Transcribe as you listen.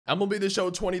MLB The Show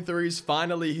 23 is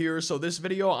finally here. So this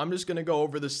video, I'm just going to go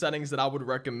over the settings that I would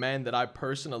recommend that I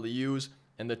personally use.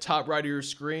 In the top right of your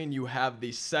screen, you have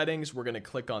the settings. We're going to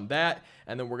click on that,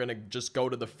 and then we're going to just go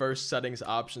to the first settings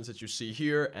options that you see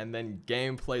here, and then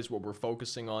gameplay is what we're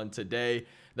focusing on today.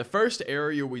 The first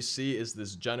area we see is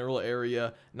this general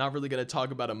area. Not really going to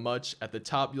talk about it much. At the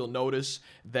top, you'll notice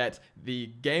that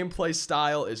the gameplay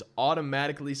style is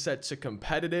automatically set to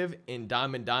competitive in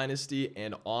Diamond Dynasty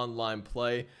and online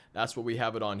play. That's what we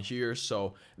have it on here.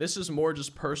 So this is more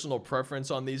just personal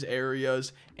preference on these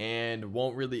areas and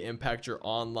won't really impact your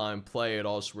online play at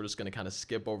all. So we're just going to kind of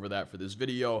skip over that for this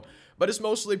video. But it's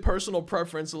mostly personal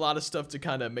preference, a lot of stuff to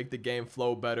kind of make the game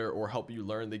flow better or help you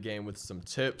learn the game with some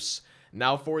tips.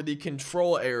 Now for the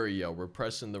control area, we're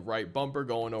pressing the right bumper,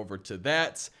 going over to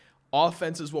that.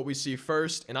 Offense is what we see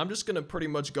first, and I'm just going to pretty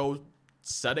much go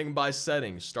setting by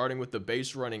setting, starting with the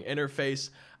base running interface.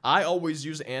 I always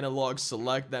use analog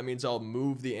select. That means I'll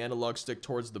move the analog stick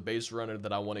towards the base runner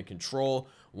that I want to control.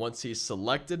 Once he's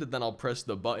selected, then I'll press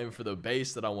the button for the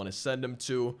base that I want to send him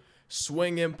to.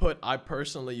 Swing input, I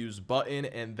personally use button,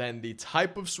 and then the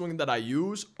type of swing that I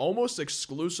use, almost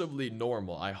exclusively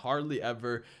normal. I hardly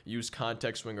ever use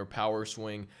contact swing or power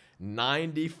swing.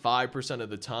 95% of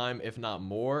the time, if not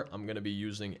more, I'm going to be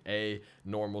using a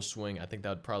normal swing. I think that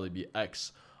would probably be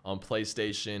X on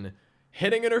PlayStation.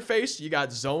 Hitting interface, you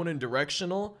got zone and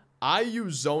directional. I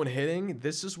use zone hitting.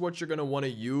 This is what you're going to want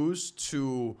to use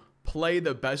to play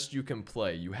the best you can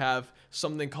play. You have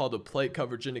something called a plate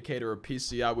coverage indicator, or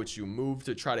PCI, which you move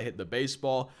to try to hit the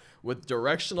baseball. With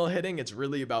directional hitting, it's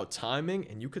really about timing,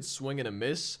 and you could swing and a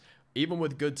miss even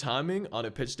with good timing on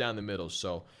a pitch down the middle.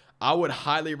 So I would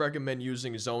highly recommend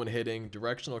using zone hitting.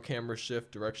 Directional camera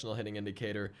shift, directional hitting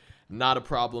indicator, not a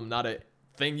problem, not a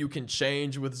thing you can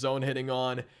change with zone hitting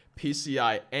on.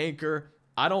 PCI anchor,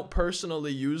 I don't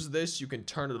personally use this. You can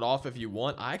turn it off if you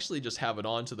want. I actually just have it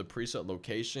on to the preset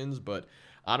locations, but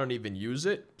I don't even use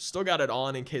it. Still got it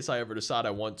on in case I ever decide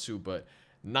I want to, but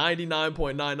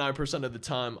 99.99% of the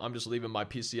time, I'm just leaving my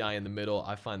PCI in the middle.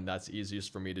 I find that's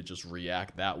easiest for me to just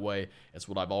react that way. It's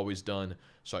what I've always done,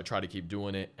 so I try to keep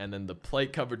doing it. And then the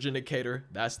plate coverage indicator,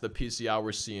 that's the PCI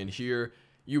we're seeing here.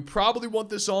 You probably want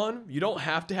this on. You don't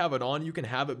have to have it on. You can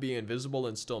have it be invisible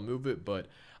and still move it, but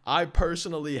I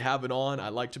personally have it on. I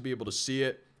like to be able to see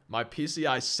it. My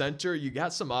PCI center, you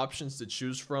got some options to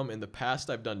choose from. In the past,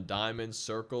 I've done diamonds,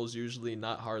 circles, usually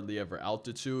not hardly ever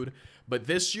altitude. But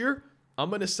this year, I'm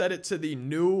going to set it to the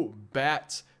new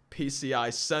bat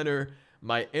PCI center.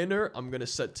 My inner, I'm going to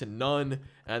set to none.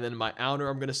 And then my outer,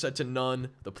 I'm going to set to none.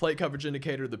 The plate coverage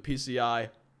indicator, the PCI,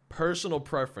 personal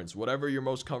preference, whatever you're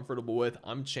most comfortable with.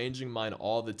 I'm changing mine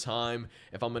all the time.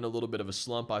 If I'm in a little bit of a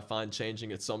slump, I find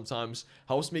changing it sometimes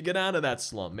helps me get out of that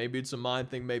slump. Maybe it's a mind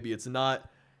thing, maybe it's not.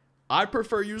 I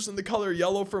prefer using the color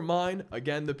yellow for mine.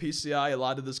 Again, the PCI, a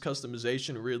lot of this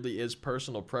customization really is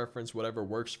personal preference, whatever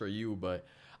works for you, but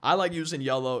I like using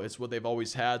yellow. It's what they've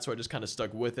always had, so I just kind of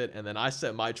stuck with it. And then I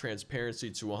set my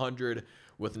transparency to 100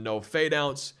 with no fade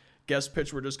outs. Guest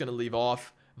pitch, we're just going to leave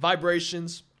off.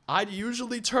 Vibrations, I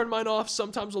usually turn mine off.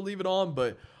 Sometimes I'll leave it on,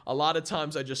 but a lot of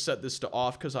times I just set this to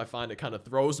off because I find it kind of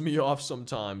throws me off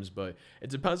sometimes, but it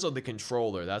depends on the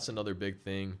controller. That's another big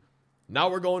thing. Now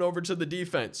we're going over to the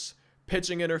defense.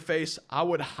 Pitching interface, I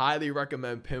would highly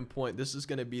recommend Pinpoint. This is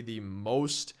going to be the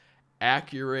most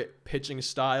accurate pitching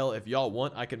style. If y'all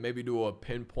want, I can maybe do a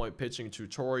pinpoint pitching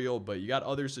tutorial, but you got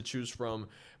others to choose from.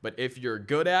 But if you're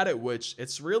good at it, which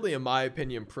it's really, in my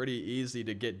opinion, pretty easy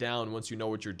to get down once you know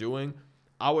what you're doing,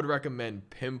 I would recommend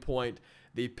Pinpoint.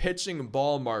 The pitching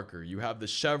ball marker, you have the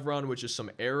chevron, which is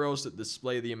some arrows that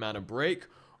display the amount of break,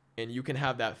 and you can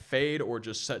have that fade or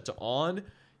just set to on.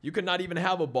 You could not even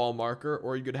have a ball marker,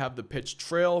 or you could have the pitch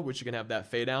trail, which you can have that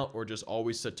fade out or just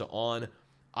always set to on.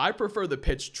 I prefer the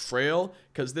pitch trail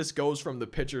because this goes from the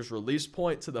pitcher's release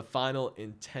point to the final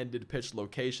intended pitch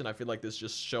location. I feel like this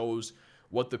just shows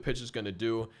what the pitch is going to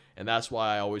do, and that's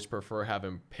why I always prefer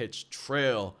having pitch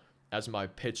trail as my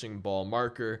pitching ball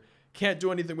marker. Can't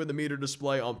do anything with the meter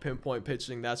display on Pinpoint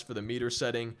pitching. That's for the meter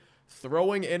setting.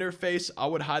 Throwing interface, I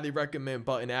would highly recommend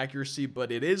button accuracy, but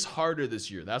it is harder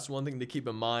this year. That's one thing to keep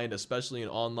in mind, especially in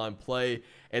online play.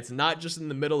 It's not just in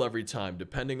the middle every time.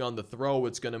 Depending on the throw,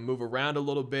 it's going to move around a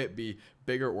little bit, be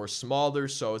bigger or smaller,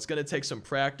 so it's going to take some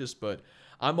practice, but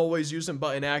I'm always using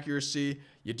button accuracy.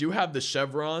 You do have the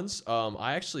chevrons.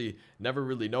 I actually never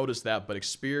really noticed that, but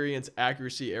experience,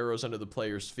 accuracy, arrows under the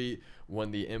player's feet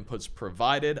when the input's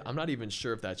provided. I'm not even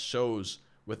sure if that shows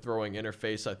with throwing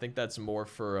interface. I think that's more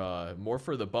for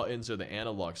the buttons or the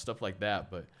analog, stuff like that,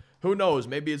 but who knows?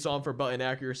 Maybe it's on for button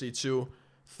accuracy too.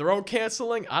 Throw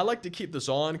canceling, I like to keep this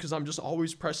on because I'm just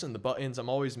always pressing the buttons. I'm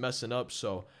always messing up,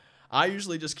 so I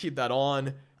usually just keep that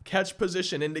on. Catch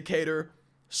position indicator.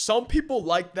 Some people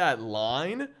like that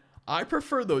line. I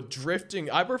prefer the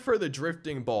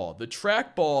drifting ball. The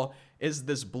track ball is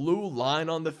this blue line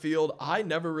on the field. I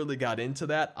never really got into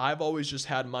that. I've always just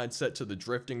had mine set to the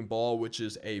drifting ball, which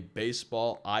is a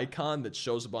baseball icon that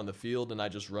shows up on the field, and I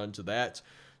just run to that.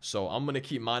 So I'm going to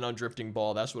keep mine on drifting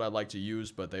ball. That's what I like to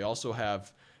use, but they also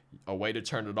have a way to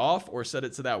turn it off or set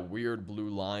it to that weird blue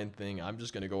line thing. I'm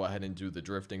just going to go ahead and do the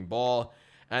drifting ball.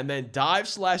 And then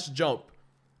dive/jump.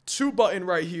 2 button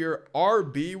right here.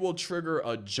 RB will trigger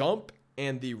a jump,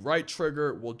 and the right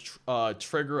trigger will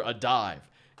trigger a dive.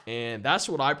 And that's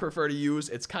what I prefer to use.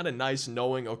 It's kind of nice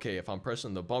knowing, okay, if I'm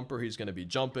pressing the bumper, he's going to be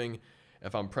jumping.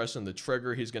 If I'm pressing the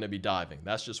trigger, he's going to be diving.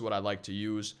 That's just what I like to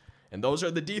use. And those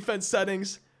are the defense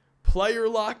settings. Player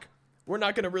lock, we're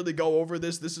not going to really go over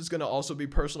this. This is going to also be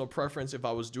personal preference. If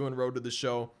I was doing Road to the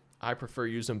Show, I prefer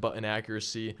using button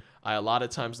accuracy. I a lot of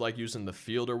times like using the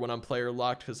fielder when I'm player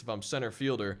locked, because if I'm center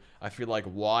fielder, I feel like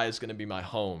Y is going to be my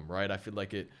home, right? I feel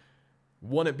like it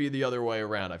wouldn't be the other way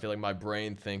around. I feel like my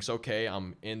brain thinks, okay,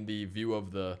 I'm in the view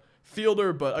of the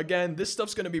fielder. But again, this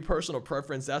stuff's going to be personal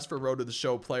preference. That's for Road to the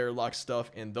Show player lock stuff.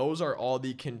 And those are all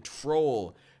the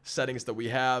control settings that we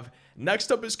have.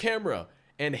 Next up is camera.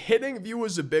 And hitting view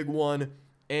is a big one.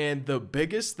 And the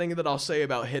biggest thing that I'll say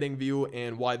about hitting view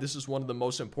and why this is one of the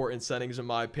most important settings in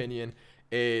my opinion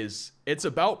is it's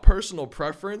about personal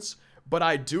preference. But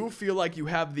I do feel like you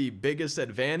have the biggest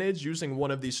advantage using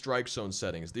one of these strike zone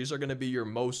settings. These are going to be your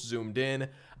most zoomed in.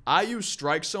 I use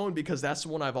strike zone because that's the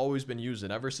one I've always been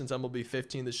using. Ever since MLB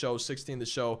 15 The Show, 16 The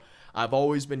Show, I've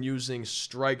always been using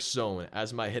strike zone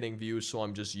as my hitting view, so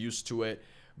I'm just used to it.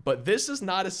 But this is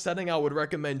not a setting I would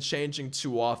recommend changing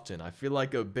too often. I feel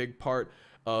like a big part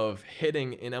of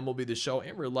hitting in MLB The Show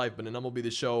and real life, but in MLB The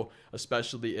Show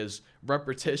especially, is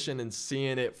repetition and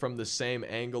seeing it from the same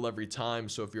angle every time.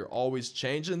 So if you're always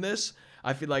changing this,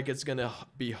 I feel like it's going to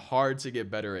be hard to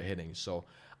get better at hitting. So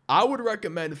I would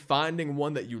recommend finding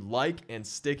one that you like and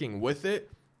sticking with it.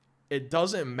 It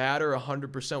doesn't matter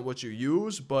 100% what you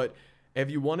use, but if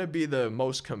you want to be the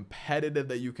most competitive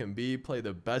that you can be, play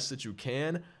the best that you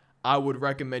can, I would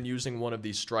recommend using one of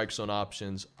these strike zone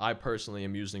options. I personally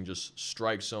am using just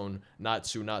strike zone, not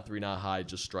 2, not 3, not high,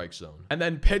 just strike zone. And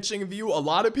then pitching view, a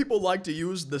lot of people like to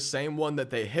use the same one that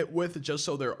they hit with just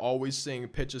so they're always seeing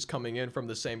pitches coming in from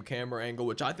the same camera angle,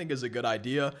 which I think is a good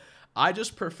idea. I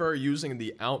just prefer using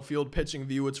the outfield pitching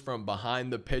view. It's from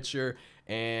behind the pitcher,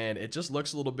 and it just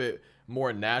looks a little bit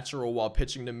more natural while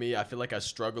pitching to me. I feel like I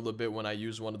struggle a bit when I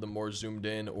use one of the more zoomed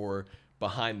in or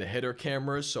behind the hitter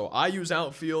cameras. So I use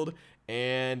outfield,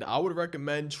 and I would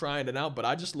recommend trying it out, but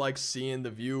I just like seeing the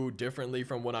view differently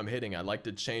from when I'm hitting. I like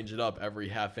to change it up every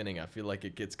half inning. I feel like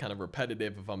it gets kind of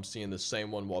repetitive if I'm seeing the same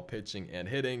one while pitching and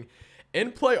hitting.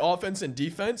 In play offense and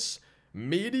defense,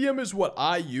 medium is what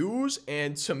I use,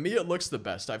 and to me it looks the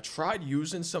best. I've tried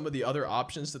using some of the other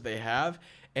options that they have,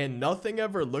 and nothing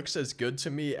ever looks as good to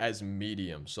me as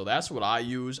medium. So that's what I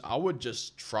use. I would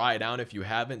just try it out if you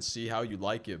haven't, see how you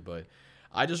like it, but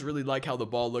I just really like how the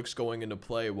ball looks going into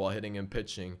play while hitting and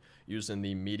pitching using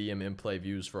the medium in play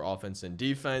views for offense and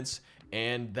defense.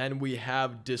 And then we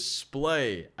have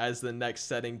display as the next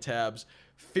setting tabs.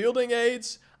 Fielding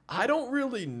aids, I don't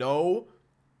really know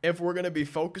if we're going to be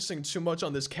focusing too much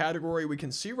on this category. We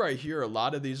can see right here, a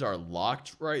lot of these are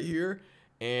locked right here.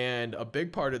 And a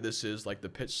big part of this is like the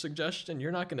pitch suggestion.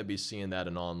 You're not going to be seeing that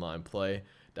in online play.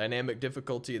 Dynamic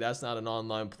difficulty, that's not an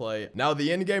online play. Now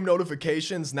the in-game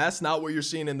notifications, that's not what you're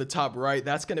seeing in the top right.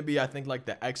 That's going to be, I think, like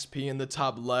the XP in the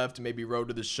top left, maybe Road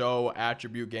to the Show,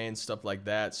 attribute gains, stuff like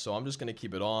that. So I'm just going to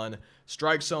keep it on.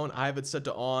 Strike zone, I have it set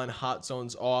to on. Hot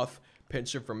zones off.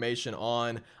 Pitch information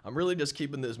on. I'm really just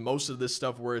keeping most of this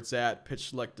stuff where it's at.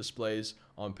 Pitch select displays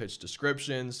on, pitch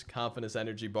descriptions, confidence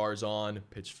energy bars on,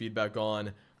 pitch feedback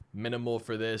on. Minimal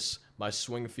for this. My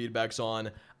swing feedback's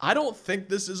on. I don't think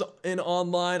this is in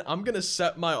online. I'm going to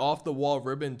set my off the wall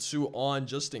ribbon to on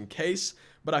just in case,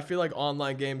 but I feel like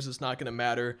online games is not going to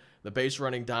matter. The base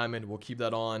running diamond, we'll keep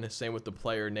that on. Same with the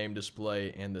player name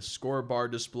display and the score bar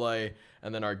display.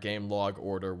 And then our game log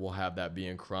order, we'll have that be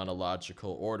in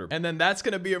chronological order. And then that's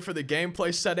going to be it for the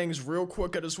gameplay settings. Real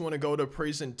quick, I just want to go to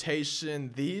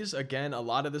presentation. These, again, a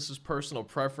lot of this is personal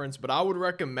preference, but I would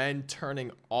recommend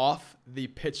turning off the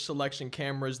pitch selection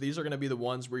cameras. These are going to be the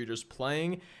ones where you're just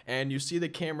playing and you see the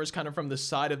cameras kind of from the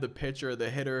side of the pitcher or the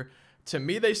hitter. To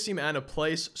me, they seem out of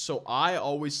place, so I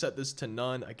always set this to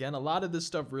none. Again, a lot of this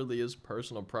stuff really is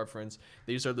personal preference.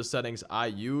 These are the settings I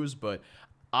use, but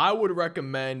I would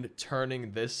recommend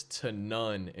turning this to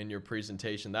none in your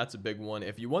presentation. That's a big one.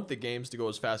 If you want the games to go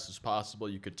as fast as possible,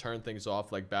 you could turn things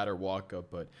off like batter walk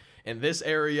up, but in this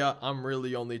area, I'm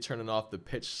really only turning off the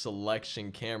pitch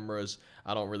selection cameras.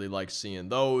 I don't really like seeing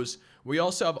those. We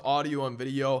also have audio and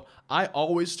video. I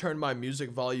always turn my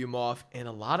music volume off, and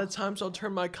a lot of times I'll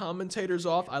turn my commentators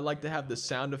off. I like to have the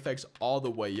sound effects all the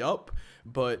way up,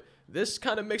 but this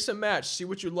kind of mix and match, see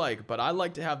what you like, but I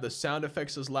like to have the sound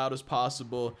effects as loud as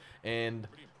possible, and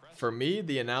for me,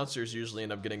 the announcers usually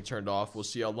end up getting turned off. We'll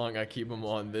see how long I keep them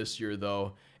on this year,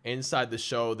 though. Inside the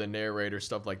show, the narrator,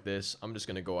 stuff like this, I'm just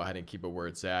going to go ahead and keep it where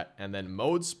it's at. And then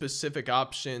mode-specific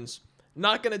options,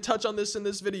 not going to touch on this in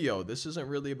this video. This isn't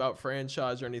really about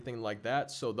franchise or anything like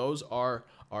that, so those are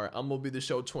our MLB The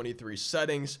Show 23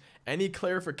 settings. Any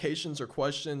clarifications or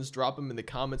questions, drop them in the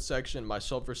comment section.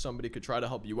 Myself or somebody could try to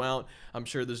help you out. I'm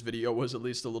sure this video was at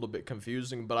least a little bit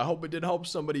confusing, but I hope it did help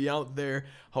somebody out there.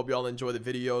 Hope y'all enjoy the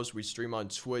videos. We stream on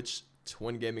Twitch,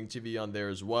 Twin Gaming TV on there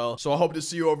as well. So I hope to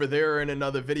see you over there in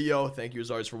another video. Thank you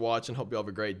as always for watching. Hope you have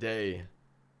a great day.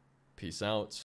 Peace out.